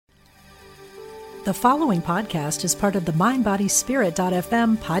The following podcast is part of the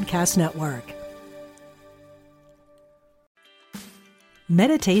MindBodySpirit.fm podcast network.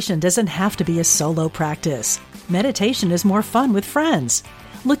 Meditation doesn't have to be a solo practice. Meditation is more fun with friends.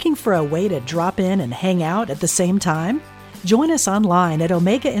 Looking for a way to drop in and hang out at the same time? Join us online at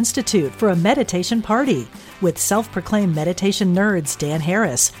Omega Institute for a meditation party with self-proclaimed meditation nerds Dan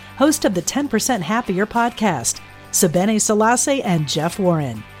Harris, host of the 10% Happier podcast, Sebene Selassie, and Jeff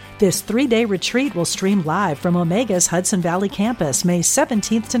Warren. This 3-day retreat will stream live from Omega's Hudson Valley campus May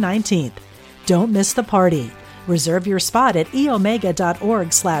 17th to 19th. Don't miss the party. Reserve your spot at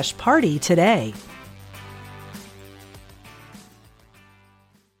eomega.org/party today.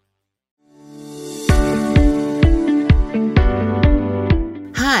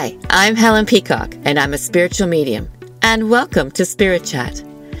 Hi, I'm Helen Peacock, and I'm a spiritual medium. And welcome to Spirit Chat.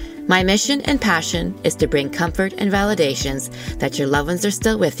 My mission and passion is to bring comfort and validations that your loved ones are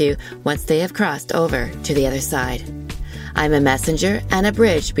still with you once they have crossed over to the other side. I'm a messenger and a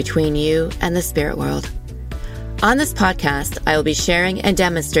bridge between you and the spirit world. On this podcast, I will be sharing and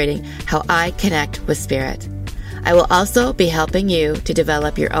demonstrating how I connect with spirit. I will also be helping you to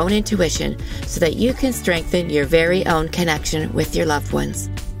develop your own intuition so that you can strengthen your very own connection with your loved ones.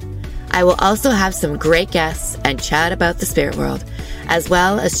 I will also have some great guests and chat about the spirit world, as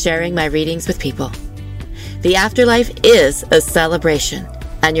well as sharing my readings with people. The afterlife is a celebration,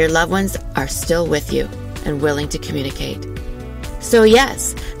 and your loved ones are still with you and willing to communicate. So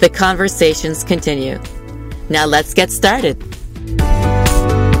yes, the conversations continue. Now let's get started.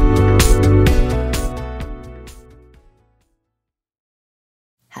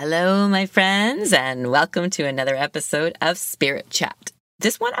 Hello, my friends, and welcome to another episode of Spirit Chat.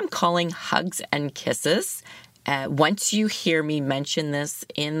 This one I'm calling Hugs and Kisses. Once you hear me mention this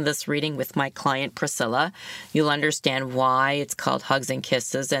in this reading with my client Priscilla, you'll understand why it's called Hugs and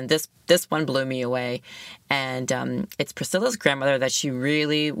Kisses. And this one blew me away. And it's Priscilla's grandmother that she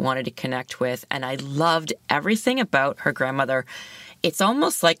really wanted to connect with. And I loved everything about her grandmother. It's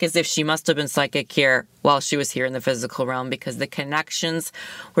almost like as if she must have been psychic here while she was here in the physical realm, because the connections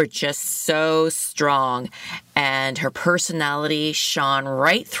were just so strong and her personality shone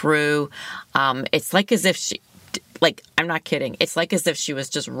right through. It's like as if she, I'm not kidding. It's like as if she was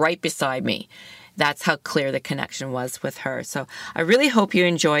just right beside me. That's how clear the connection was with her. So I really hope you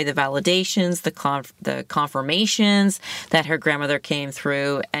enjoy the validations, the confirmations that her grandmother came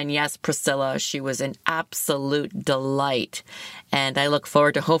through. And yes, Priscilla, she was an absolute delight. And I look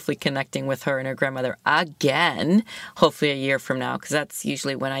forward to hopefully connecting with her and her grandmother again, hopefully a year from now, because that's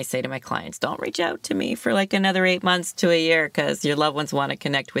usually when I say to my clients, don't reach out to me for like another 8 months to a year because your loved ones want to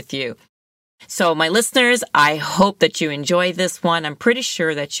connect with you. So my listeners, I hope that you enjoy this one. I'm pretty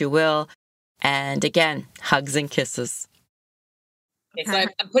sure that you will. And again, hugs and kisses. Okay, so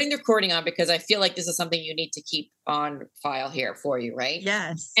I'm putting the recording on because I feel like this is something you need to keep on file here for you, right?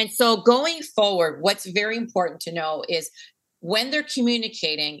 Yes. And so going forward, what's very important to know is when they're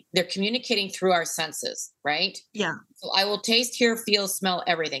communicating through our senses, right? Yeah. So I will taste, hear, feel, smell,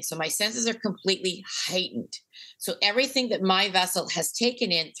 everything. So my senses are completely heightened. So everything that my vessel has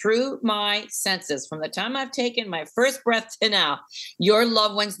taken in through my senses, from the time I've taken my first breath to now, your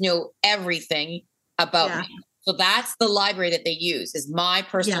loved ones know everything about me. So that's the library that they use, is my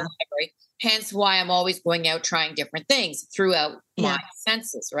personal library. Hence why I'm always going out trying different things throughout my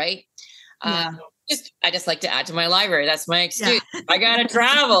senses, right? I just like to add to my library. That's my excuse. I got to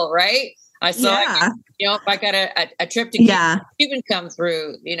travel, right? If I got a trip to Cuban come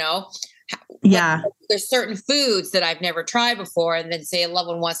through, there's certain foods that I've never tried before. And then say a loved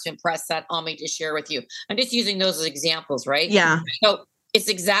one wants to impress that on me to share with you. I'm just using those as examples, right? Yeah. So it's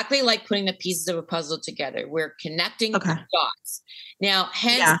exactly like putting the pieces of a puzzle together. We're connecting the dots. Now,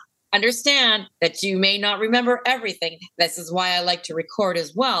 hence, understand that you may not remember everything. This is why I like to record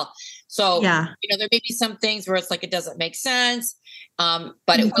as well. So, there may be some things where it's like, it doesn't make sense,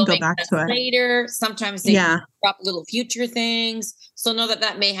 but it will make sense later. Sometimes they drop little future things. So know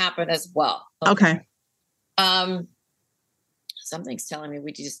that may happen as well. Okay. Something's telling me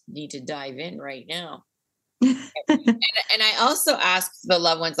we just need to dive in right now. and I also ask the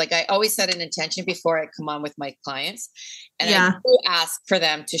loved ones, like I always set an intention before I come on with my clients. And I do ask for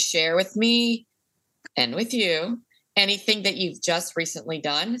them to share with me and with you anything that you've just recently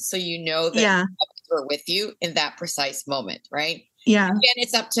done. So you know that we're with you in that precise moment, right? Yeah. Again,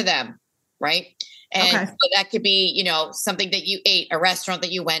 it's up to them, right? And so that could be, something that you ate, a restaurant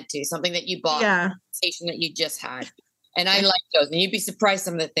that you went to, something that you bought, a conversation that you just had. And I like those. And you'd be surprised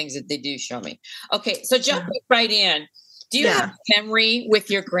some of the things that they do show me. Okay. So jumping right in, do you have memory with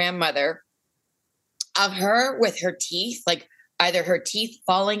your grandmother of her with her teeth, like either her teeth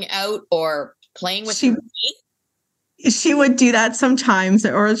falling out or playing with She her teeth. she would do that sometimes,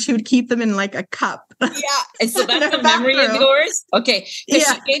 or she would keep them in like a cup. Yeah. And so In that's her a memory of bathroom. yours? Okay. Because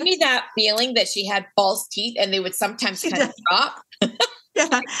Yeah. she gave me that feeling that she had false teeth and they would sometimes She kind of did. drop.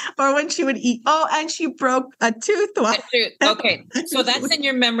 Yeah. Or when she would eat. Oh, and she broke a tooth once. That's true. Okay. So that's in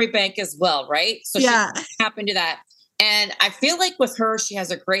your memory bank as well, right? So Yeah. she happened to that. And I feel like with her, she has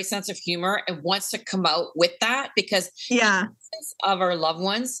a great sense of humor and wants to come out with that because Yeah. the essence of our loved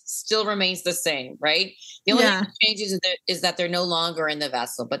ones still remains the same, right? The only thing Yeah. that changes is that they're no longer in the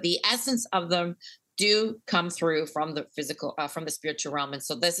vessel, but the essence of them do come through from the physical, from the spiritual realm. And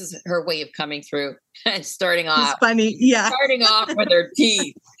so this is her way of coming through and starting It's off funny. Yeah. starting off with her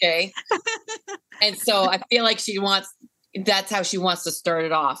teeth. Okay. And so I feel like that's how she wants to start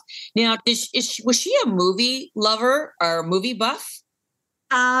it off. Now, was she a movie lover or movie buff?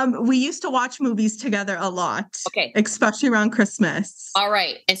 We used to watch movies together a lot. Okay. Especially around Christmas. All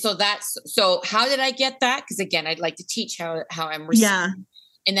right. And so so how did I get that? Because again, I'd like to teach how I'm receiving. Yeah.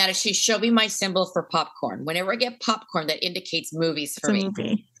 And that is she showed me my symbol for popcorn. Whenever I get popcorn, that indicates movies for It's a me.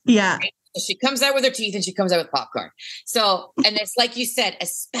 movie. Yeah. So she comes out with her teeth and she comes out with popcorn. So, and it's like you said,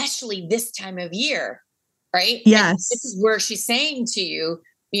 especially this time of year, right? Yes. And this is where she's saying to you,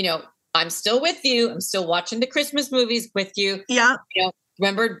 I'm still with you. I'm still watching the Christmas movies with you. Yeah.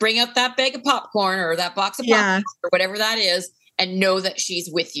 Remember, bring out that bag of popcorn or that box of popcorn or whatever that is and know that she's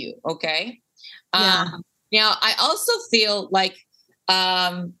with you. Okay. Yeah. Now, I also feel like,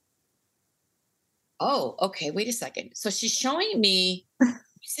 okay, wait a second. So she's showing me,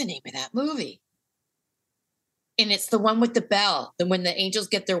 what's the name of that movie? And it's the one with the bell, when the angels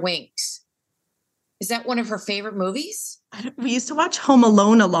get their wings. Is that one of her favorite movies? We used to watch Home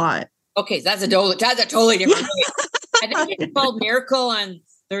Alone a lot. Okay, that's a totally different movie. I think it's called Miracle on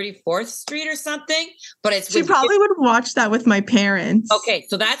 34th Street or something, but She probably would watch that with my parents. Okay,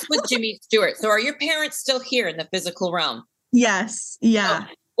 so that's with Jimmy Stewart. So are your parents still here in the physical realm? Yes. Yeah.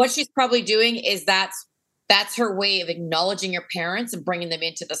 So what she's probably doing is that's her way of acknowledging your parents and bringing them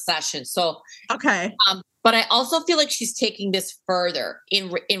into the session. So okay. But I also feel like she's taking this further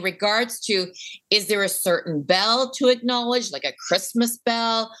in regards to, is there a certain bell to acknowledge, like a Christmas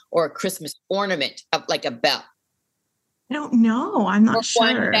bell or a Christmas ornament of like a bell? I don't know. I'm not sure.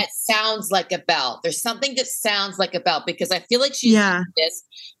 One that sounds like a bell. There's something that sounds like a bell because I feel like she's doing this,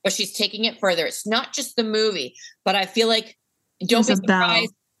 but she's taking it further. It's not just the movie, but I feel like don't be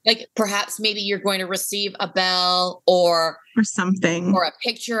surprised. Like perhaps maybe you're going to receive a bell or something or a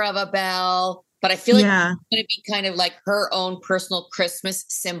picture of a bell. But I feel like it's going to be kind of like her own personal Christmas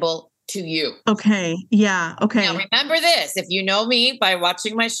symbol to you. Okay. Yeah. Okay. Now remember this: if you know me by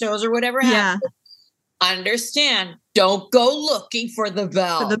watching my shows or whatever happens, understand. Don't go looking for the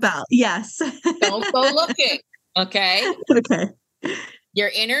bell. For the bell. Yes. Don't go looking. Okay. Okay. Your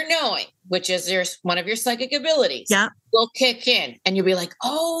inner knowing, which is one of your psychic abilities, will kick in, and you'll be like,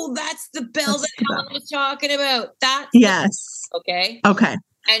 "Oh, that's the bell that Helen was talking about." Okay. Okay.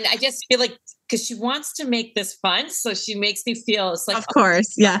 And I just feel like because she wants to make this fun, so she makes me feel it's like, of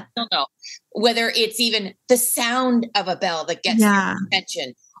course, I don't know whether it's even the sound of a bell that gets your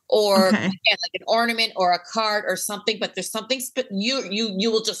attention, or again, like an ornament or a card or something. But there's something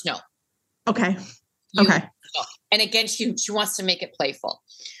you will just know. Okay. Okay. And again, she wants to make it playful.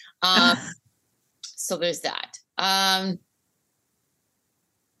 So there's that.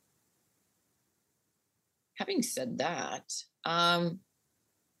 Having said that,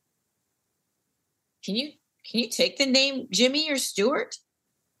 can you take the name Jimmy or Stuart?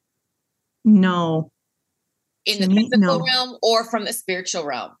 No. In the physical realm or from the spiritual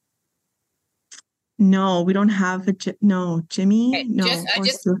realm? No, we don't have Jimmy. Okay. No.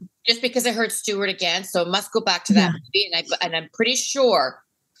 Just because I heard Stuart again, so it must go back to that movie, and I'm pretty sure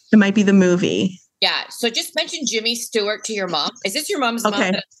it might be the movie. Yeah. So just mention Jimmy Stewart to your mom. Is this your mom's mom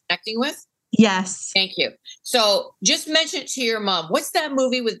that I'm connecting with? Yes. Thank you. So just mention it to your mom. What's that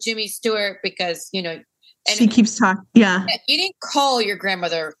movie with Jimmy Stewart? Because, and she keeps talking. Yeah. You didn't call your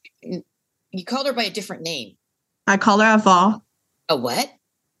grandmother. You called her by a different name. I call her Avó. A what?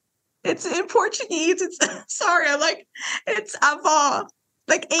 It's in Portuguese. It's it's Avó.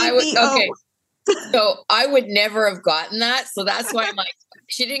 Like AVO. Okay. So I would never have gotten that. So that's why I'm like,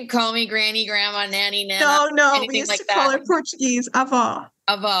 she didn't call me granny, grandma, nanny, nana. No. We used to call her Portuguese. Avó.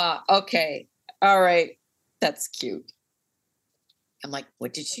 Avó. Okay. All right. That's cute. I'm like,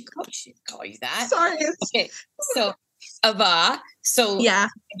 what did she call you? She didn't call you that. Sorry. Okay. So Avó. So I'm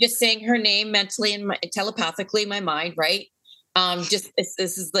just saying her name mentally and telepathically in my mind, right? This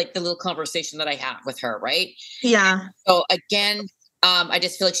is like the little conversation that I have with her, right? Yeah. So again, I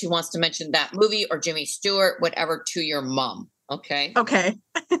just feel like she wants to mention that movie or Jimmy Stewart, whatever, to your mom. Okay. Okay.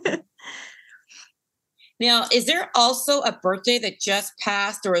 Now, is there also a birthday that just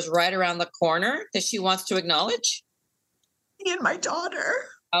passed or is right around the corner that she wants to acknowledge? Me and my daughter.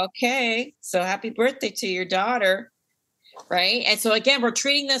 Okay. So happy birthday to your daughter. Right. And so again, we're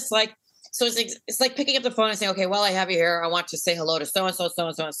treating this like, so it's like picking up the phone and saying, okay, well, I have you here. I want to say hello to so-and-so,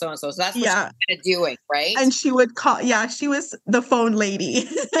 so-and-so, and so-and-so. So that's what she's kind of doing, right? And she would call, she was the phone lady.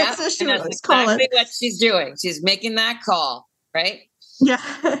 Yeah, so she would call exactly what she's doing. She's making that call, right? Yeah.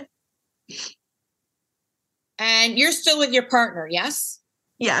 And you're still with your partner, yes?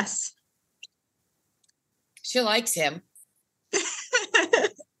 Yes. She likes him.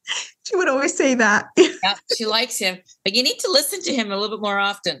 She would always say that. Yeah, she likes him. But you need to listen to him a little bit more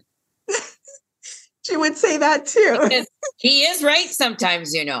often. She would say that too. Because he is right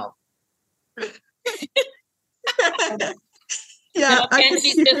sometimes, you know. Yeah.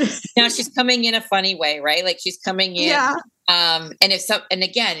 Now she's coming in a funny way, right? Like she's coming in. Yeah. And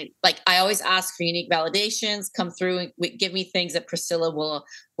again, like I always ask for unique validations, come through and give me things that Priscilla will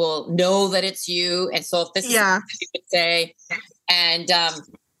know that it's you. And so if this is what you would say, and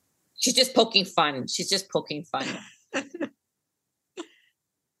she's just poking fun. She's just poking fun.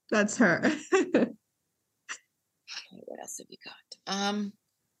 That's her. Okay, what else have you got?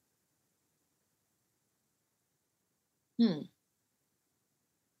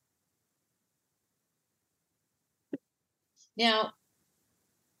 Now,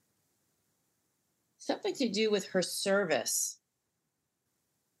 something to do with her service.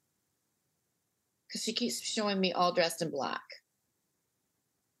 Because she keeps showing me all dressed in black.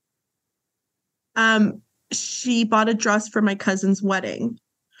 She bought a dress for my cousin's wedding.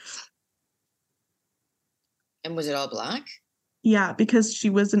 And was it all black? Yeah, because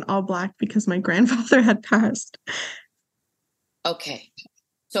she was in all black because my grandfather had passed. Okay.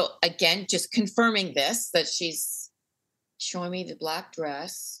 So again, just confirming this, that she's showing me the black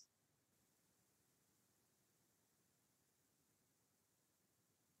dress.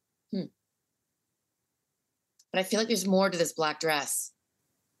 But I feel like there's more to this black dress.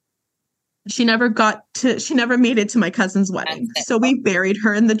 She never made it to my cousin's wedding. So we buried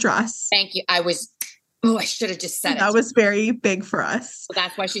her in the dress. Thank you. I should have just said it. That was very big for us. So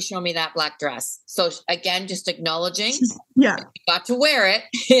that's why she's showing me that black dress. So again, just acknowledging. Yeah. She got to wear it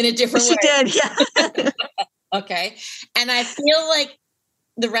in a different way. She did, yeah. Okay. And I feel like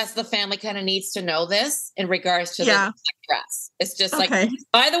the rest of the family kind of needs to know this in regards to the black dress. It's just like,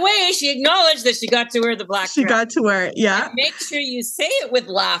 by the way, she acknowledged that she got to wear the black dress. She got to wear it, yeah. And make sure you say it with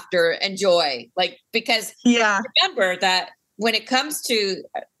laughter and joy. Like, because remember that when it comes to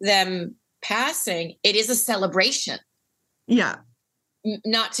them passing, it is a celebration. Yeah.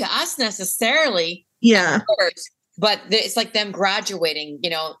 Not to us necessarily. Yeah. But it's like them graduating, you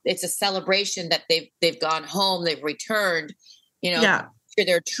know, it's a celebration that they've gone home, they've returned, you know, to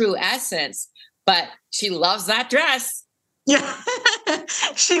their true essence. But she loves that dress. Yeah.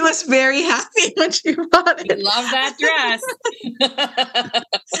 She was very happy when she bought it. She loved that dress.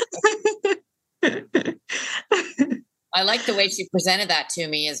 I like the way she presented that to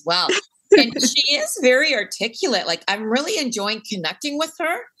me as well. And she is very articulate. Like, I'm really enjoying connecting with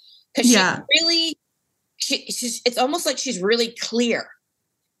her because it's almost like she's really clear.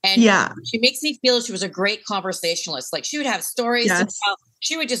 And she makes me feel she was a great conversationalist. Like, she would have stories to tell.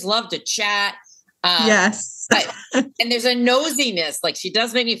 She would just love to chat. And there's a nosiness. Like, she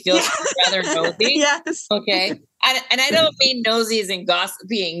does make me feel she's rather nosy. Yes. Okay. And I don't mean nosy as in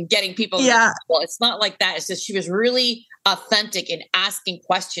gossiping, getting people. It's not like that. It's just she was really authentic in asking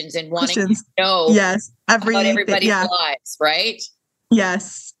questions and wanting to know about everybody's lives, right?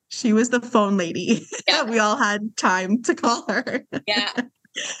 Yes. She was the phone lady. We all had time to call her. Yeah.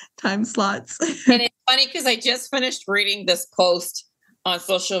 Time slots. And it's funny because I just finished reading this post on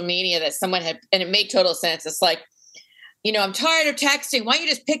social media that someone had, and it made total sense. It's like, you know, I'm tired of texting. Why don't you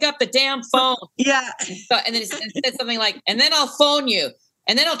just pick up the damn phone? Yeah. So, and then it said something like, and then I'll phone you.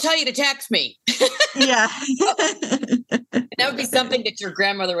 And then I'll tell you to text me. Yeah. That would be something that your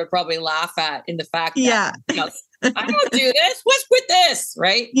grandmother would probably laugh at, in the fact that, you know, I don't do this. What's with this?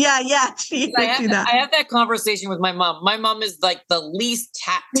 Right? Yeah. Yeah. She would do that. I have that conversation with my mom. My mom is like the least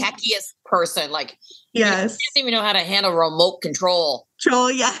techiest person. Like, she doesn't even know how to handle remote control.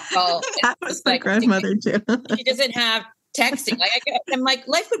 Yeah. So that was my grandmother too. She doesn't have texting. Like, I'm like,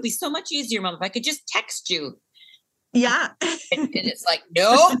 life would be so much easier, Mom, if I could just text you. Yeah. And it's like,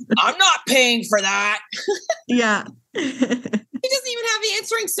 no, I'm not paying for that. Yeah. He doesn't even have the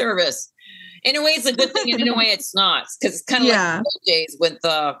answering service. In a way, it's a good thing, and in a way, it's not. Because it's kind of like the old days with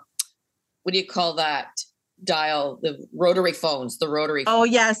the, what do you call that dial? The rotary phones, Oh,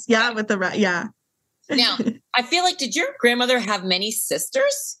 yes. Yeah. With the, Now, I feel like, did your grandmother have many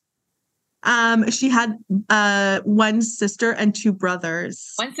sisters? She had one sister and two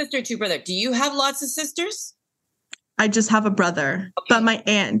brothers. One sister, two brothers. Do you have lots of sisters? I just have a brother, Okay. but my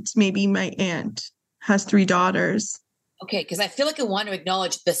aunt has 3 daughters. Okay, because I feel like I want to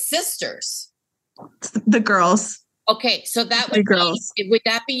acknowledge the sisters. The girls. Okay, so that would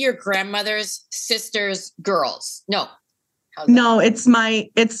that be your grandmother's sister's girls? No. No, it's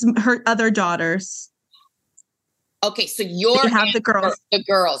her other daughters. Okay, so they have the girls. The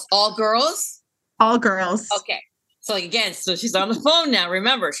girls. All girls? All girls. Okay. So again, she's on the phone now.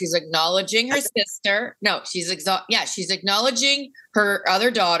 Remember, she's acknowledging her sister. No, she's acknowledging her other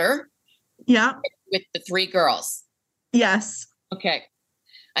daughter. Yeah. With the 3 girls. Yes. Okay.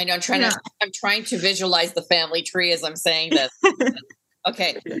 I know I'm trying to visualize the family tree as I'm saying this.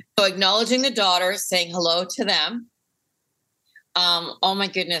 Okay. So acknowledging the daughters, saying hello to them. Oh my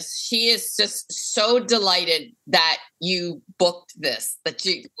goodness. She is just so delighted that you booked this, that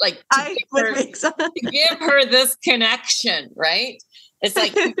you to give her this connection, right? It's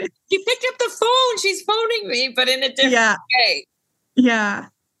like you picked up the phone. She's phoning me, but in a different way. Yeah.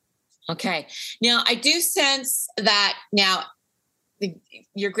 Okay. Now I do sense that now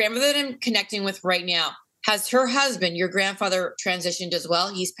your grandmother that I'm connecting with right now, has her husband, your grandfather, transitioned as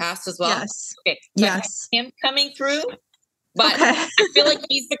well? He's passed as well? Yes. Okay. So yes. Him coming through, but I feel like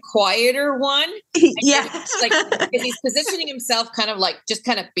he's the quieter one. Yes. Because he's positioning himself kind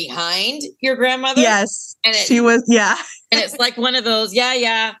of behind your grandmother. Yes. And she was, yeah. And it's like one of those,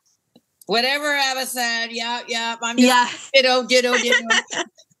 yeah. Whatever Abba said, yeah. I'm just ditto.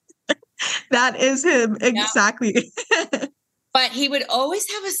 That is him. Exactly. Yeah. But he would always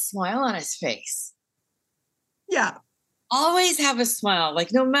have a smile on his face. Yeah. Always have a smile, like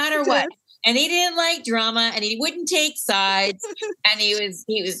no matter what. And he didn't like drama and he wouldn't take sides. And he's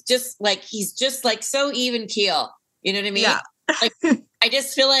just like so even keel. You know what I mean? Yeah. Like, I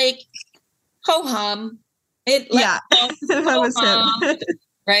just feel like ho hum. That was him.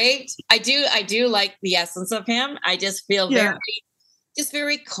 Right? I do like the essence of him. I just feel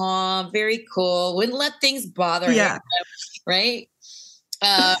very calm, very cool. Wouldn't let things bother him. Right?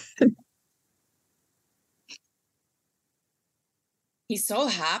 He's so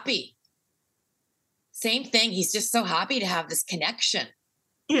happy. Same thing. He's just so happy to have this connection.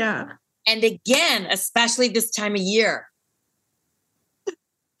 Yeah. And again, especially this time of year.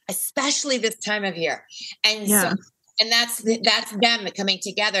 And so, and that's them coming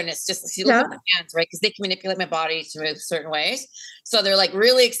together. And it's just, see, look at my hands, right? Because they can manipulate my body to move certain ways. So they're like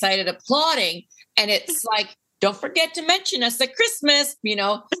really excited, applauding. And it's like, don't forget to mention us at Christmas,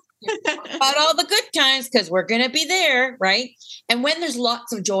 about all the good times, because we're going to be there, right? And when there's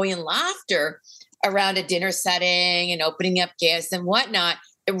lots of joy and laughter around a dinner setting and opening up gifts and whatnot,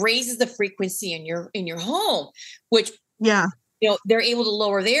 it raises the frequency in your home, which they're able to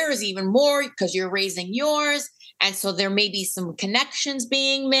lower theirs even more because you're raising yours. And so there may be some connections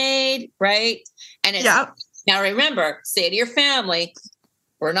being made, right? And now remember, say to your family,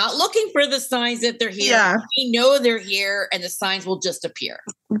 we're not looking for the signs that they're here. Yeah. We know they're here and the signs will just appear.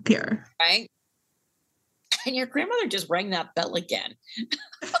 Right? And your grandmother just rang that bell again.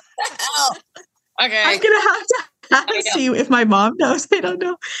 What the hell? Okay. I'm going to have to ask you if my mom knows. I don't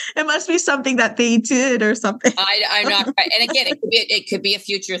know. It must be something that they did or something. I'm not. And again, it could be a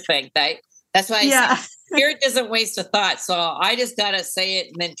future thing. Right? That's why I say spirit doesn't waste a thought. So I just got to say it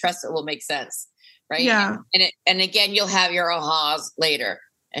and then trust it will make sense. Right? Yeah. And again, you'll have your ahas later.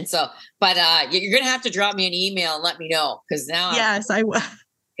 And so, but you're going to have to drop me an email and let me know. Because now, I will.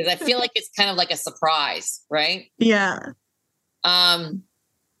 Because I feel like it's kind of like a surprise, right? Yeah.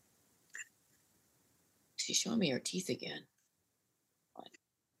 She's showing me her teeth again.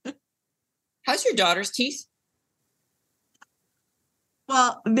 How's your daughter's teeth?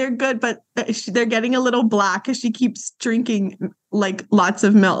 Well, they're good, but they're getting a little black because she keeps drinking like lots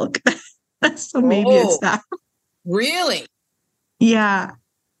of milk. So maybe it's that. Really? Yeah.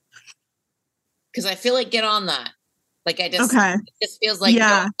 Because I feel like get on that. Like it just feels like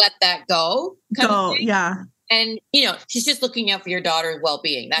don't let that go. Yeah. And she's just looking out for your daughter's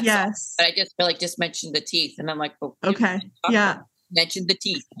well-being. That's all. But I just feel like just mentioned the teeth, and I'm like, mentioned the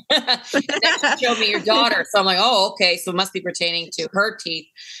teeth. And then she showed me your daughter, so I'm like, oh, okay, so it must be pertaining to her teeth,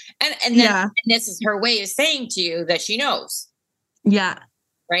 and then and this is her way of saying to you that she knows. Yeah.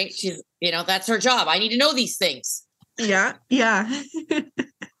 Right. She's that's her job. I need to know these things. Yeah. Yeah.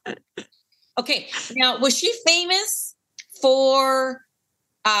 Okay. Now, was she famous for?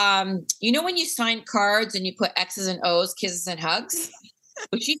 When you sign cards and you put X's and O's, kisses and hugs?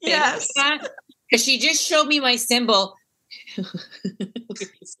 Was she famous for that? Because she just showed me my symbol.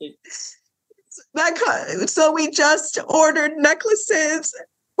 So we just ordered necklaces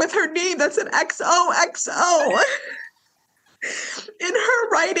with her name that's an XOXO in her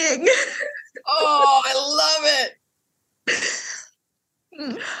writing. Oh, I love it.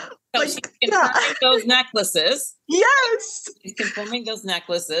 So she's confirming those necklaces. Yes. She's confirming those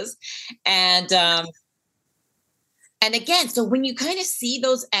necklaces. And again, so when you kind of see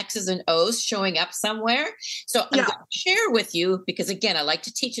those X's and O's showing up somewhere, so I'm going to share with you, because again, I like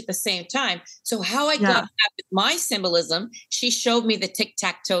to teach at the same time. So how I got that with my symbolism, she showed me the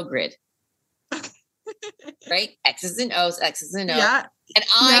tic-tac-toe grid. Right? X's and O's, X's and O's. Yeah. And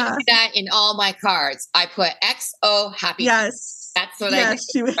I do that in all my cards. I put XO happy. Yes. That's what I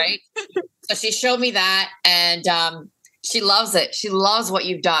do, right? So she showed me that, and she loves it. She loves what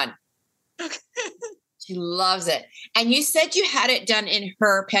you've done. Okay. She loves it. And you said you had it done in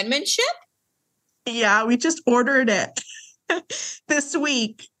her penmanship? Yeah, we just ordered it this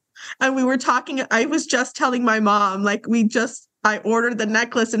week. And we were talking, I was just telling my mom, like I ordered the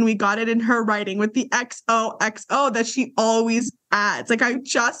necklace and we got it in her writing with the XOXO that she always adds. Like I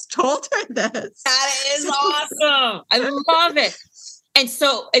just told her this. That is awesome. I love it. And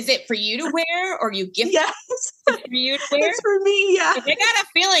so is it for you to wear, or you gift Yes. it for you to wear? It's for me, yeah. I got a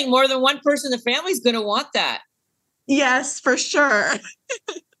feeling more than one person in the family is going to want that. Yes, for sure.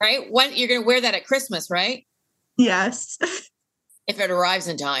 Right? When you're going to wear that at Christmas, right? Yes. If it arrives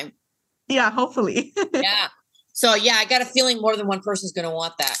in time. Yeah, hopefully. Yeah. So yeah, I got a feeling more than one person is going to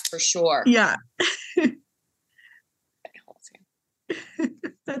want that for sure. Yeah.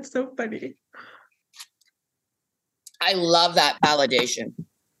 That's so funny. I love that validation.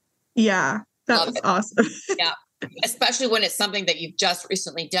 Yeah, that was awesome. Yeah. Especially when it's something that you've just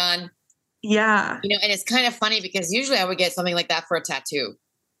recently done. Yeah. You know, and it's kind of funny because usually I would get something like that for a tattoo.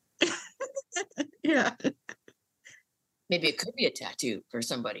 Yeah. Maybe it could be a tattoo for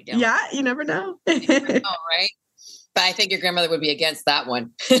somebody down. Yeah, you never know. You never know, right? But I think your grandmother would be against that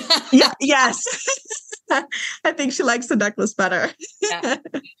one. Yeah, yes. I think she likes the necklace better. Yeah.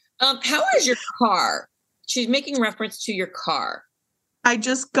 How is your car? She's making reference to your car. I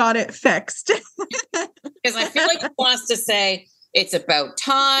just got it fixed. Because I feel like he wants to say it's about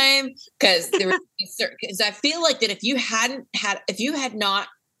time. Because I feel like that if you had not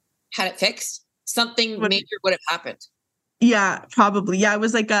had it fixed, something major would have happened. Yeah, probably. Yeah, it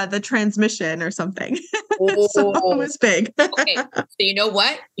was like the transmission or something. So it was big. Okay, so you know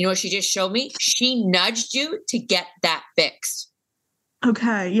what? You know what she just showed me? She nudged you to get that fixed.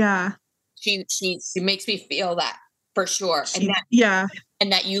 Okay, yeah. She makes me feel that for sure.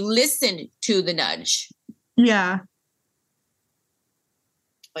 And that you listened to the nudge. Yeah.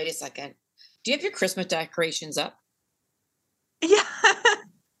 Wait a second. Do you have your Christmas decorations up? Yeah,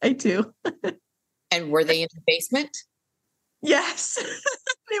 I do. And were they in the basement? Yes,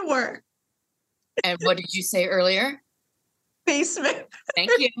 they were. And what did you say earlier? Basement.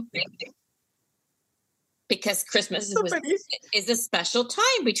 Thank you. Because Christmas is a special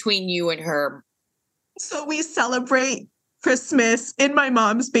time between you and her. So we celebrate Christmas in my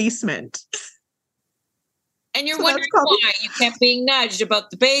mom's basement. And you're wondering why you kept being nudged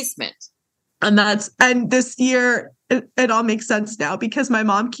about the basement. And this year, it all makes sense now because my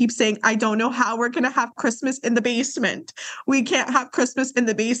mom keeps saying, I don't know how we're going to have Christmas in the basement. We can't have Christmas in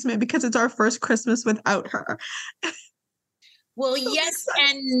the basement because it's our first Christmas without her. Well, yes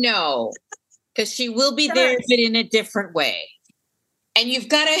and no, because she will be there, but in a different way. And you've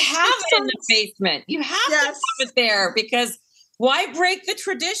got to have it in the basement. You have to have it there because why break the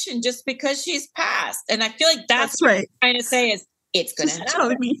tradition just because she's passed? And I feel like that's what I'm trying to say is it's going to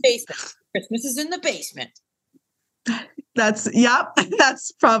happen in the basement. Christmas is in the basement. That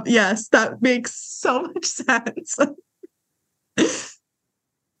makes so much sense.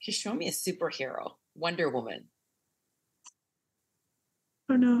 She's showing me a superhero, Wonder Woman.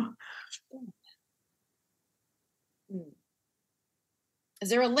 Oh no. Is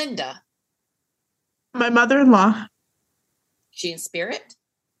there a Linda? My mother-in-law. She in spirit?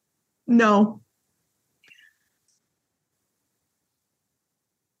 No.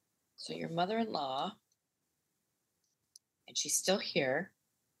 So your mother-in-law, and she's still here.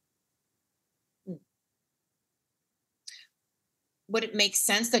 Would it make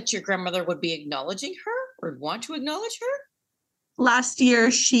sense that your grandmother would be acknowledging her or want to acknowledge her? Last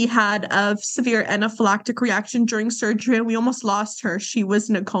year, she had a severe anaphylactic reaction during surgery, and we almost lost her. She was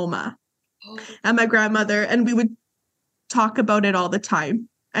in a coma. Oh. And my grandmother, and we would talk about it all the time.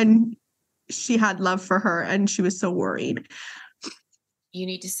 And she had love for her, and she was so worried. You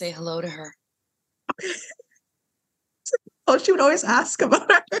need to say hello to her. Oh, she would always ask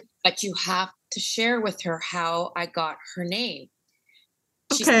about her. But you have to share with her how I got her name.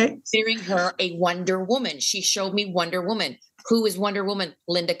 She's considering her a Wonder Woman. She showed me Wonder Woman. Who is Wonder Woman?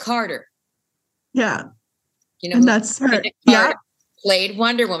 Linda Carter. Yeah. You know, And that's her. Linda Carter played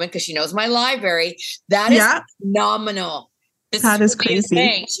Wonder Woman because she knows my library. That is phenomenal. That is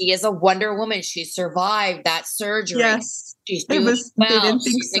crazy. She is a Wonder Woman. She survived that surgery. Yes. She's doing well. They didn't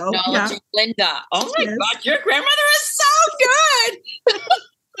think She's so. acknowledging Linda. Oh my God, your grandmother is so good.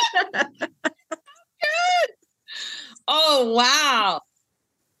 Good. Oh, wow.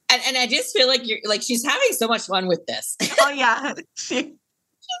 And I just feel like she's having so much fun with this. Oh, yeah. She's having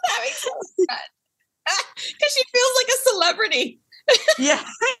so much fun. Because she feels like a celebrity. Yeah.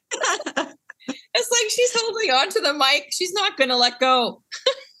 It's like she's holding on to the mic. She's not going to let go.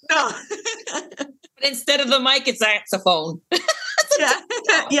 No. But instead of the mic, it's saxophone. Yeah.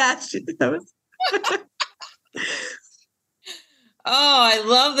 Oh, I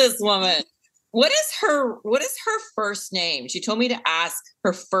love this woman. What is her first name? She told me to ask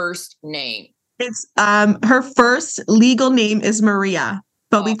her first name. It's her first legal name is Maria,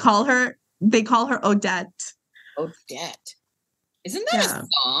 but they call her Odette. Odette. Isn't that a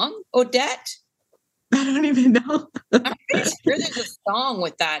song? Odette? I don't even know. I'm pretty sure there's a song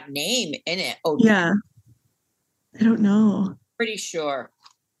with that name in it. Odette. Yeah. I don't know. Pretty sure.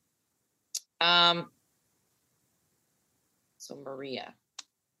 So Maria.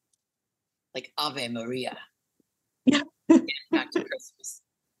 Like Ave Maria. Yeah. Back to Christmas.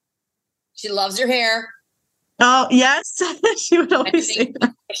 She loves her hair. Oh, yes. She would always say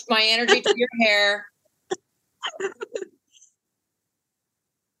that. Push my energy to your hair.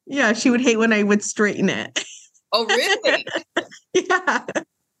 Yeah, she would hate when I would straighten it. Oh, really? Yeah.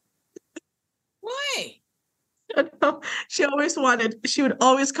 Why? I don't know. She would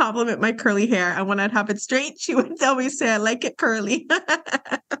always compliment my curly hair. And when I'd have it straight, she would always say, I like it curly.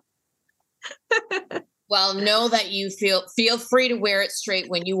 Well, know that you feel free to wear it straight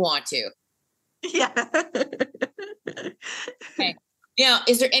when you want to. Yeah. Okay. Now,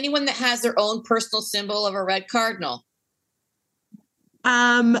 is there anyone that has their own personal symbol of a red cardinal?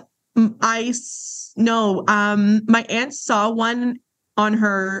 No. My aunt saw one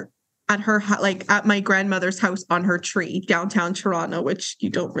at my grandmother's house on her tree downtown Toronto, which you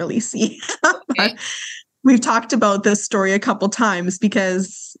don't really see. Okay. We've talked about this story a couple times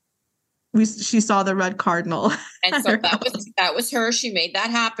because she saw the red cardinal. And so that was her. She made that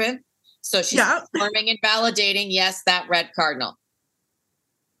happen. So she's confirming and validating, yes, that red cardinal.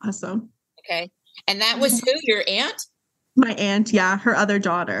 Awesome. Okay. And that was who? Your aunt? My aunt, yeah. Her other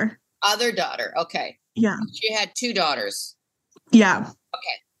daughter. Other daughter. Okay. Yeah. She had 2 daughters. Yeah.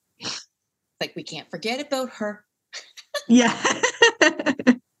 Okay. Like, we can't forget about her. Yeah.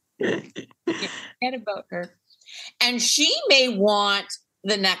 Forget about her. And she may want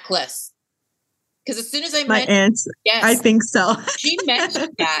the necklace. Because as soon as I my aunt, yes, I think so. She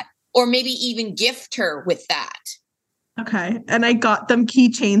mentioned that. Or maybe even gift her with that. Okay. And I got them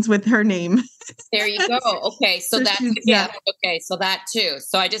keychains with her name. There you go. Okay. So that's the gift. Okay. So that too.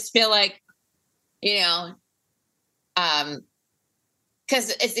 So I just feel like, because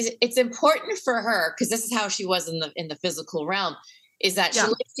it's important for her, because this is how she was in the physical realm, is that she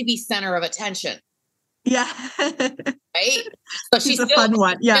likes to be center of attention. Yeah. Right? So she's a fun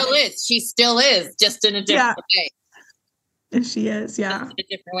one. Yeah. She still is, just in a different way. She is, yeah. Just in a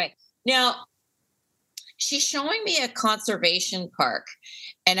different way. Now, she's showing me a conservation park,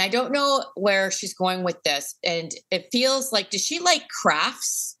 and I don't know where she's going with this. And it feels like, does she like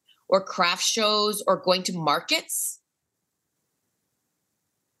crafts or craft shows or going to markets?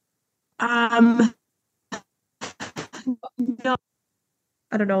 No,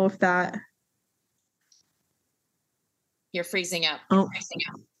 I don't know if that. You're freezing up.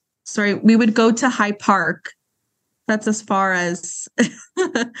 Sorry. We would go to High Park. That's as far as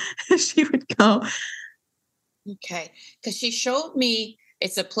she would go. Okay. Because she showed me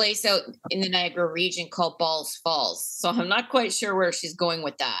it's a place out in the Niagara region called Balls Falls. So I'm not quite sure where she's going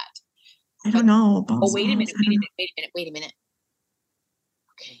with that. I don't know. Wait a minute.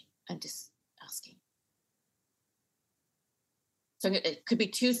 Okay. I'm just asking. So it could be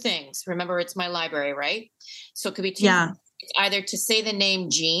 2 things. Remember, it's my library, right? So it could be 2. Yeah. It's either to say the name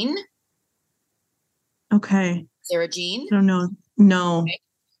Jean. Okay. Is there a Jean? I don't know. No. Okay.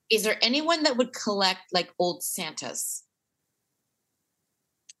 Is there anyone that would collect like old Santas?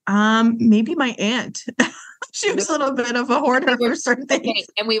 Maybe my aunt. She was a little bit of a hoarder for certain things. Okay.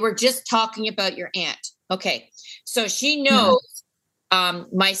 And we were just talking about your aunt. Okay. So she knows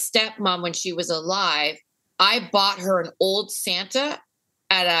my stepmom, when she was alive, I bought her an old Santa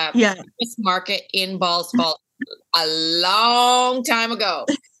at a Christmas market in Balls Falls a long time ago.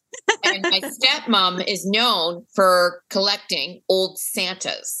 And my stepmom is known for collecting old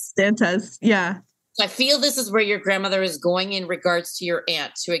Santas. Yeah. So I feel this is where your grandmother is going in regards to your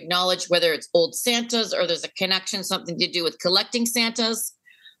aunt, to acknowledge whether it's old Santas or there's a connection, something to do with collecting Santas,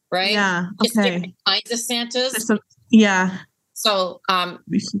 right? Yeah. Just Okay. different kinds of Santas. Yeah. So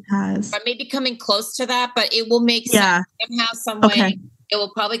She has. I may be coming close to that, but it will make Yeah. sense somehow, some way. Okay. It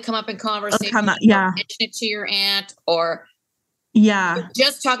will probably come up in conversation. Come up, yeah. Or mention it to your aunt, or Yeah.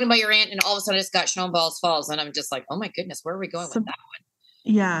 just talking about your aunt, and all of a sudden it's got Sean Balls Falls, and I'm just like, oh my goodness, where are we going with that one?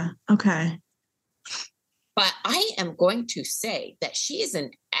 Yeah. Okay. But I am going to say that she is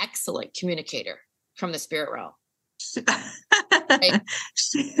an excellent communicator from the spirit realm. Like,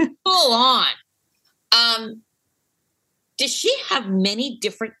 full on. Does she have many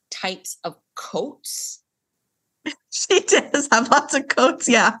different types of coats? She does have lots of coats.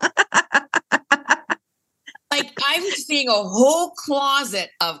 Yeah. Like, I'm seeing a whole closet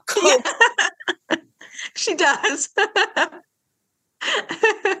of coats. Yeah. She does.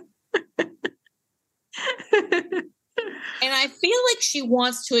 And I feel like she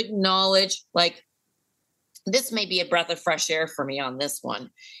wants to acknowledge, like, this may be a breath of fresh air for me on this one.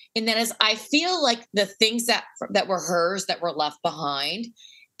 And that is, I feel like the things that were hers that were left behind,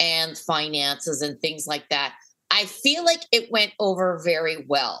 and finances and things like that, I feel like it went over very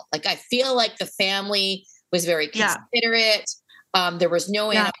well. Like, I feel like the family was very considerate. There was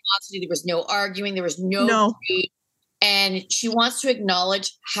no animosity. There was no arguing. There was no. And she wants to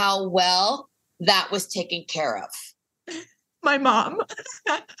acknowledge how well that was taken care of. My mom.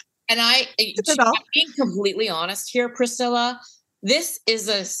 And I'm being completely honest here, Priscilla. This is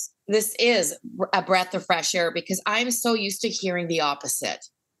a breath of fresh air, because I'm so used to hearing the opposite.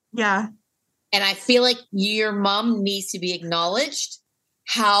 Yeah. And I feel like your mom needs to be acknowledged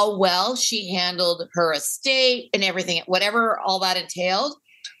how well she handled her estate and everything, whatever all that entailed.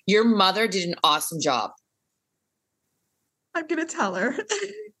 Your mother did an awesome job. I'm going to tell her.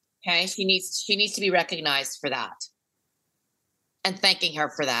 Okay. She needs to be recognized for that. And thanking her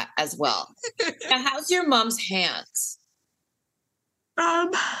for that as well. Now, how's your mom's hands?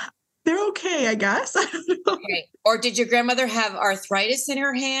 They're okay, I guess. I don't know. Okay. Or did your grandmother have arthritis in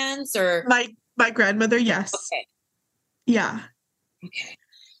her hands, or my grandmother? Yes. Okay. Yeah. Okay.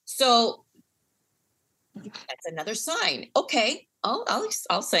 So that's another sign. Okay.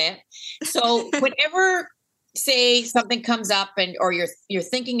 I'll say it. So whenever, say, something comes up, or you're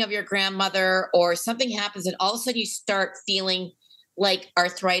thinking of your grandmother, or something happens, and all of a sudden you start feeling like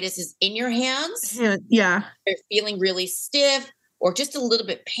arthritis is in your hands. Yeah. They're feeling really stiff or just a little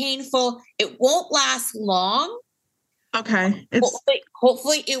bit painful. It won't last long. Okay.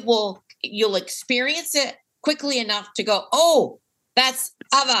 Hopefully you'll experience it quickly enough to go, oh, that's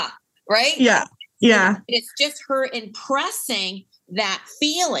Ava, right? Yeah. Yeah. It's just her impressing that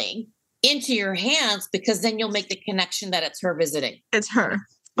feeling into your hands, because then you'll make the connection that it's her visiting. It's her.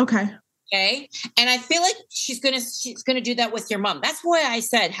 Okay. Okay. And I feel like she's gonna do that with your mom. That's why I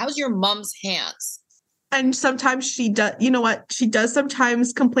said, how's your mom's hands? And sometimes she does, you know what? She does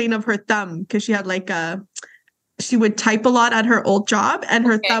sometimes complain of her thumb, because she had she would type a lot at her old job, and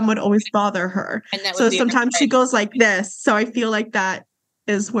her thumb would always bother her. So sometimes she goes like this. So I feel like that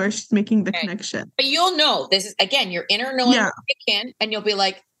is where she's making the connection. But you'll know, this is, again, your inner knowing will kick in, and you'll be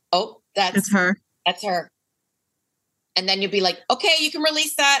like, oh, it's her. That's her. And then you'll be like, okay, you can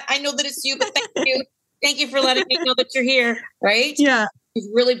release that. I know that it's you, but thank you. Thank you for letting me know that you're here. Right? Yeah. She's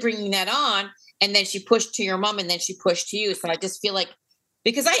really bringing that on. And then she pushed to your mom, and then she pushed to you. So I just feel like,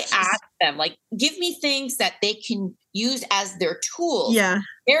 because I asked them, like, give me things that they can use as their tools. Yeah.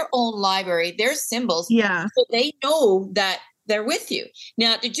 Their own library, their symbols. Yeah. So they know that they're with you.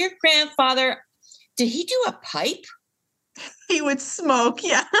 Now, did your grandfather, did he do a pipe? He would smoke.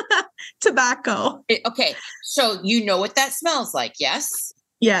 Yeah. Tobacco. Okay. So you know what that smells like. Yes.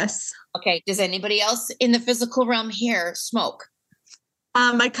 Yes. Okay. Does anybody else in the physical realm here smoke?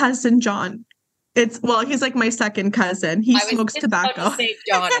 My cousin John. He's like my second cousin. He smokes tobacco. About to say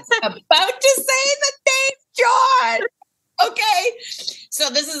John. About to say the name John. Okay. So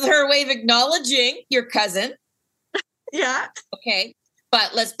this is her way of acknowledging your cousin. Yeah. Okay.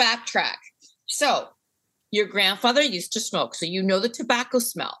 But let's backtrack. So your grandfather used to smoke. So you know the tobacco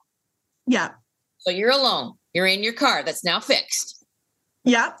smell. Yeah. So you're alone. You're in your car. That's now fixed.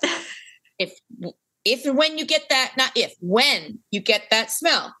 Yeah. If and when you get that, when you get that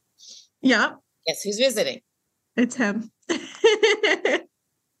smell. Yeah. Guess who's visiting? It's him.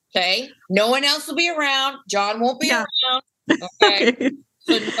 Okay. No one else will be around. John won't be around. Okay.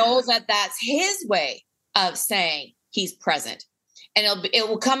 So know that that's his way of saying he's present. And it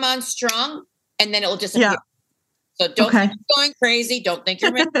will come on strong, and then it will disappear. Yeah. So don't think you're going crazy. Don't think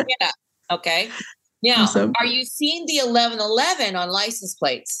you're messing it up. Okay. Now, Are you seeing the 1111 on license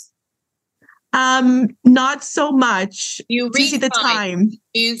plates? Not so much. You Do you see the read signs. time?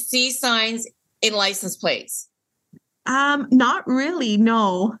 You see signs in license plates. Not really,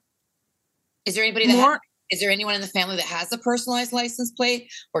 no. Is there anybody that is there anyone in the family that has a personalized license plate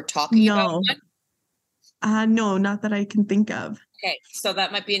or talking about No. one? No, not that I can think of. Okay, so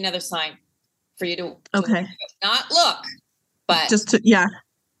that might be another sign for you to Okay. not look, but Just to, yeah.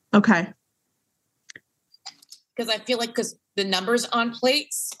 Okay. because I feel like because the numbers on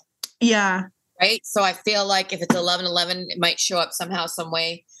plates, Yeah. right? So I feel like if it's 1111, it might show up somehow, some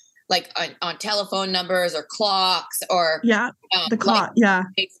way, like on telephone numbers or clocks or Yeah. The clock. Yeah.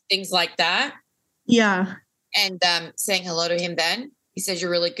 things like that. Yeah. And saying hello to him then. He says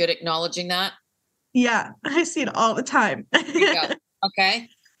you're really good at acknowledging that. Yeah. I see it all the time. Okay.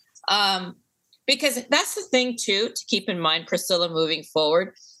 Because that's the thing too, to keep in mind, Priscilla, moving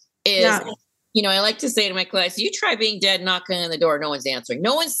forward is, I like to say to my class, you try being dead, knocking on the door, no one's answering.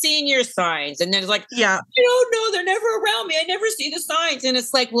 No one's seeing your signs. And then it's like, no, they're never around me. I never see the signs. And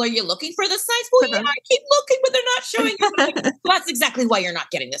it's like, well, are you looking for the signs? Well, yeah, I keep looking, but they're not showing up. Like, well, that's exactly why you're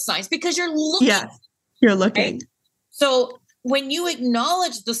not getting the signs, because you're looking. Yeah, you're looking. Right? So when you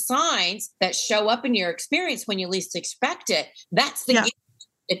acknowledge the signs that show up in your experience when you least expect it, that's the gift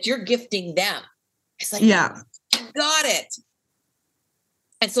that you're gifting them. It's like, you got it.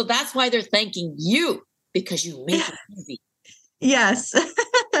 And so that's why they're thanking you, because you make it easy. Yes.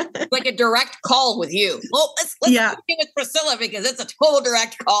 Like a direct call with you. Well, let's do with Priscilla because it's a total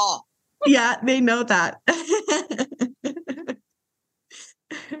direct call. Yeah, they know that.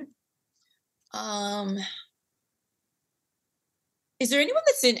 Is there anyone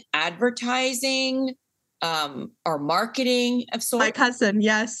that's in advertising or marketing of sorts? My cousin,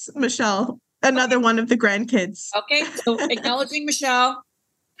 yes, Michelle, another one of the grandkids. Okay, so acknowledging Michelle.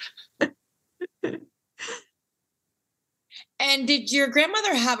 And did your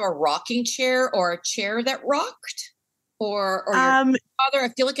grandmother have a rocking chair or a chair that rocked? Or your father? I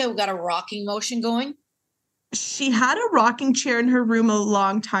feel like I got a rocking motion going. She had a rocking chair in her room a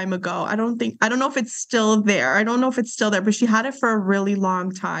long time ago. I don't know if it's still there. But she had it for a really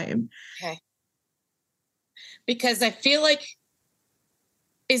long time. Okay. Because I feel like,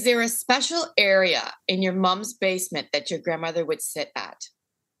 is there a special area in your mom's basement that your grandmother would sit at?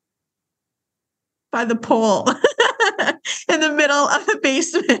 By the pole in the middle of the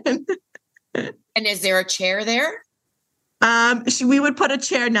basement. And is there a chair there? We would put a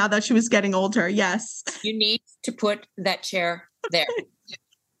chair now that she was getting older. Yes. You need to put that chair there.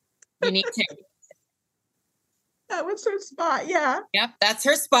 You need to. That was her spot. Yeah. Yep. That's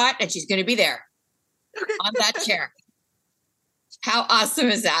her spot. And she's going to be there on that chair. How awesome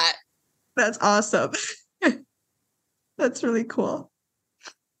is that? That's awesome. That's really cool.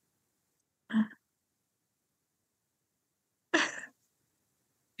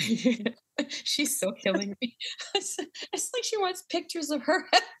 She's so killing me. It's like she wants pictures of her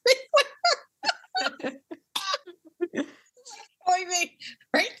everywhere.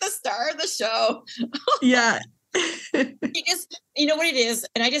 Right, the star of the show. Yeah. You know what it is?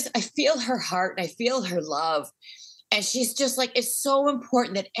 And I feel her heart and I feel her love. And she's just like, it's so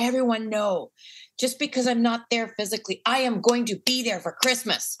important that everyone know, just because I'm not there physically, I am going to be there for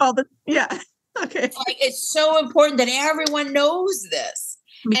Christmas. Yeah. Okay. It's so important that everyone knows this.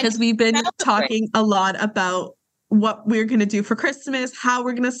 Because we've been talking a lot about what we're going to do for Christmas, how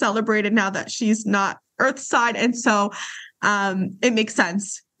we're going to celebrate it now that she's not Earthside. And so it makes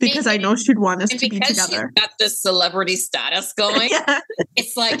sense because I know she'd want us to be together. She's got this celebrity status going.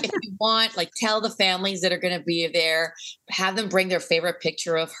 It's like, if you want, like, tell the families that are going to be there, have them bring their favorite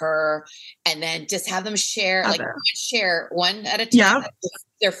picture of her, and then just have them share one at a time,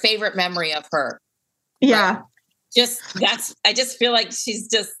 their favorite memory of her. Yeah. Right? I just feel like she's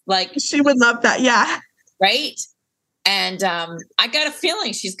just like, she would love that. Yeah. Right. And I got a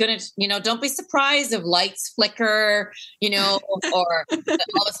feeling she's going to, don't be surprised if lights flicker, or all of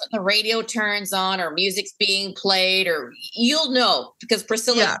a sudden the radio turns on or music's being played, or you'll know, because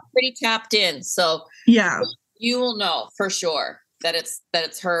Priscilla's pretty tapped in. So you will know for sure that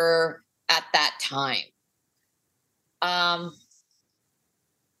it's her at that time. How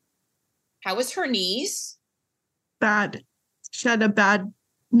was her knees? Bad. She had a bad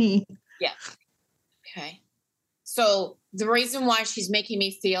knee. Yeah. Okay. So the reason why she's making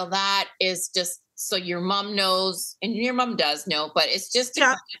me feel that is just so your mom knows, and your mom does know, but it's just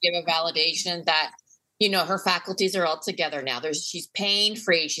to give a validation that, her faculties are all together now. She's pain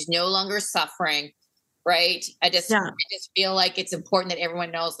free. She's no longer suffering. Right. I just feel like it's important that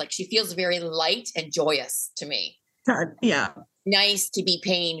everyone knows, like, she feels very light and joyous to me. Yeah. Nice to be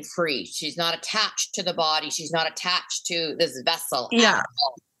pain free. She's not attached to the body. She's not attached to this vessel. Yeah.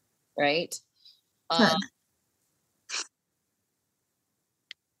 Right. Good.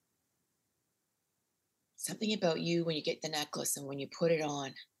 Something about you when you get the necklace and when you put it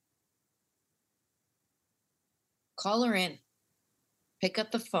on. Call her in. Pick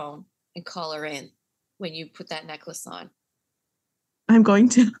up the phone and call her in when you put that necklace on. I'm going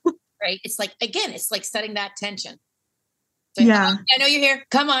to. Right? It's like, again, it's like setting that tension. So, Yeah. I know you're here.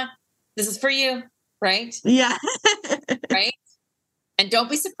 Come on. This is for you. Right? Yeah. Right? And don't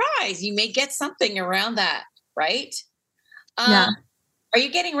be surprised. You may get something around that. Right? Yeah. Are you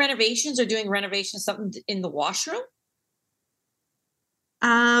getting renovations or doing renovations, something in the washroom?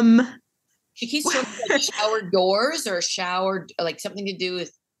 She keeps talking like shower doors or shower, like something to do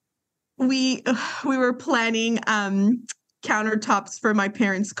with. We were planning countertops for my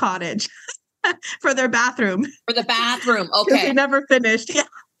parents' cottage for their bathroom. For the bathroom. Because Okay. they never finished.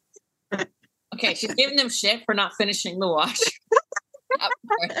 Yeah. Okay. She's giving them shit for not finishing the wash.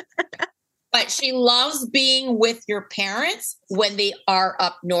 But she loves being with your parents when they are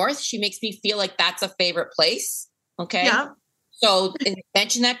up north. She makes me feel like that's a favorite place. Okay. Yeah. So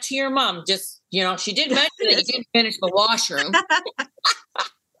mention that to your mom. Just, she did mention that you didn't finish the washroom.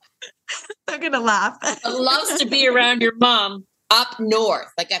 They're going to laugh. Loves to be around your mom up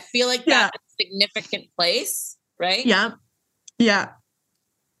north. Like, I feel like that's a significant place, right? Yeah. Yeah.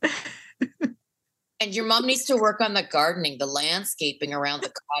 And your mom needs to work on the gardening, the landscaping around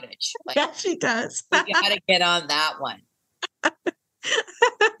the cottage. Like, Yeah, she does. you got to get on that one.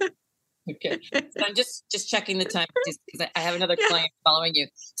 Okay. So I'm just checking the time because I have another client following you.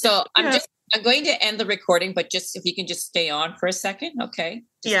 So I'm going to end the recording, but just if you can just stay on for a second. Okay.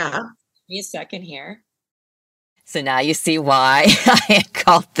 Just give me a second here. So now you see why I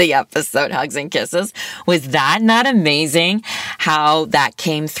called the episode Hugs and Kisses. Was that not amazing how that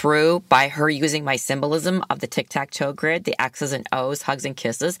came through by her using my symbolism of the tic-tac-toe grid, the X's and O's, hugs and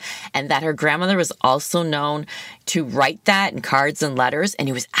kisses, and that her grandmother was also known to write that in cards and letters, and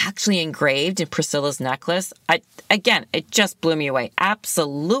it was actually engraved in Priscilla's necklace. Again, it just blew me away.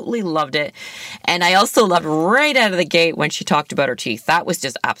 Absolutely loved it. And I also loved right out of the gate when she talked about her teeth. That was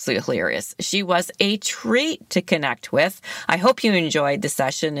just absolutely hilarious. She was a treat to connect with. I hope you enjoyed the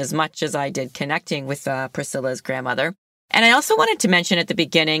session as much as I did connecting with Priscilla's grandmother. And I also wanted to mention at the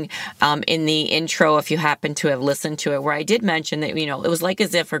beginning, in the intro, if you happen to have listened to it, where I did mention that, it was like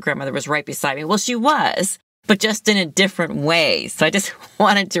as if her grandmother was right beside me. Well, she was, but just in a different way. So I just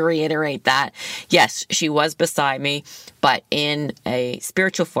wanted to reiterate that. Yes, she was beside me, but in a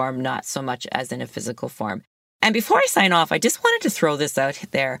spiritual form, not so much as in a physical form. And before I sign off, I just wanted to throw this out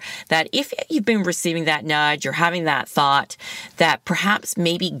there that if you've been receiving that nudge or having that thought that perhaps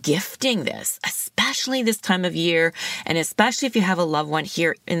maybe gifting this, especially this time of year, and especially if you have a loved one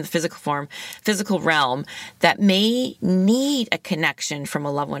here in the physical realm that may need a connection from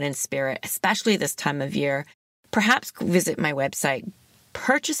a loved one in spirit, especially this time of year, perhaps visit my website,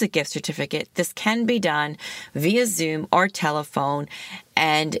 purchase a gift certificate. This can be done via Zoom or telephone,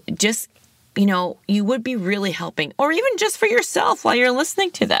 and just you would be really helping, or even just for yourself while you're listening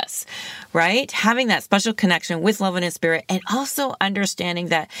to this, right? Having that special connection with loved one in spirit, and also understanding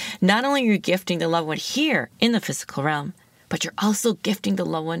that not only are you gifting the loved one here in the physical realm, but you're also gifting the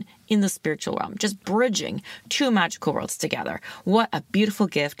loved one in the spiritual realm, just bridging two magical worlds together. What a beautiful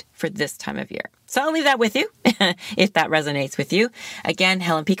gift for this time of year. So I'll leave that with you if that resonates with you. Again,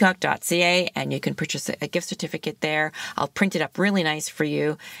 helenpeacock.ca, and you can purchase a gift certificate there. I'll print it up really nice for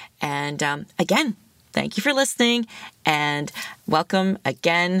you. And again, thank you for listening, and welcome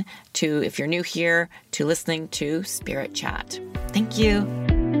again to, if you're new here, to listening to Spirit Chat. Thank you.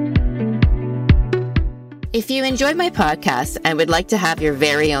 If you enjoyed my podcast and would like to have your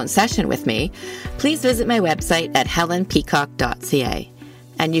very own session with me, please visit my website at helenpeacock.ca.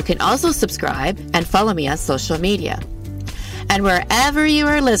 And you can also subscribe and follow me on social media. And wherever you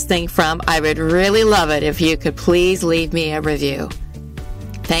are listening from, I would really love it if you could please leave me a review.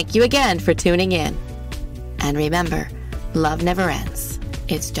 Thank you again for tuning in. And remember, love never ends.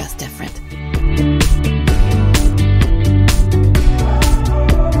 It's just different.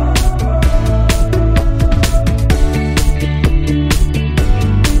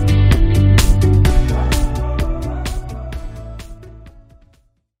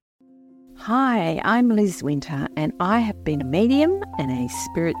 Hi, I'm Liz Winter, and I have been a medium and a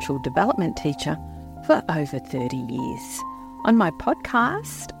spiritual development teacher for over 30 years. On my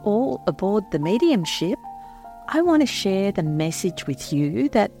podcast, All Aboard the Mediumship, I want to share the message with you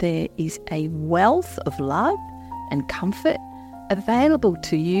that there is a wealth of love and comfort available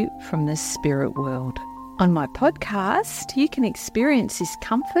to you from the spirit world. On my podcast, you can experience this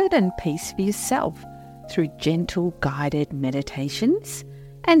comfort and peace for yourself through gentle guided meditations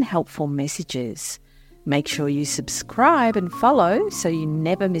and helpful messages Make sure you subscribe and follow so you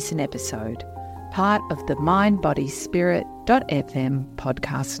never miss an episode. Part of the mindbodyspirit.fm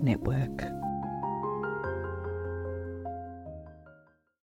podcast network.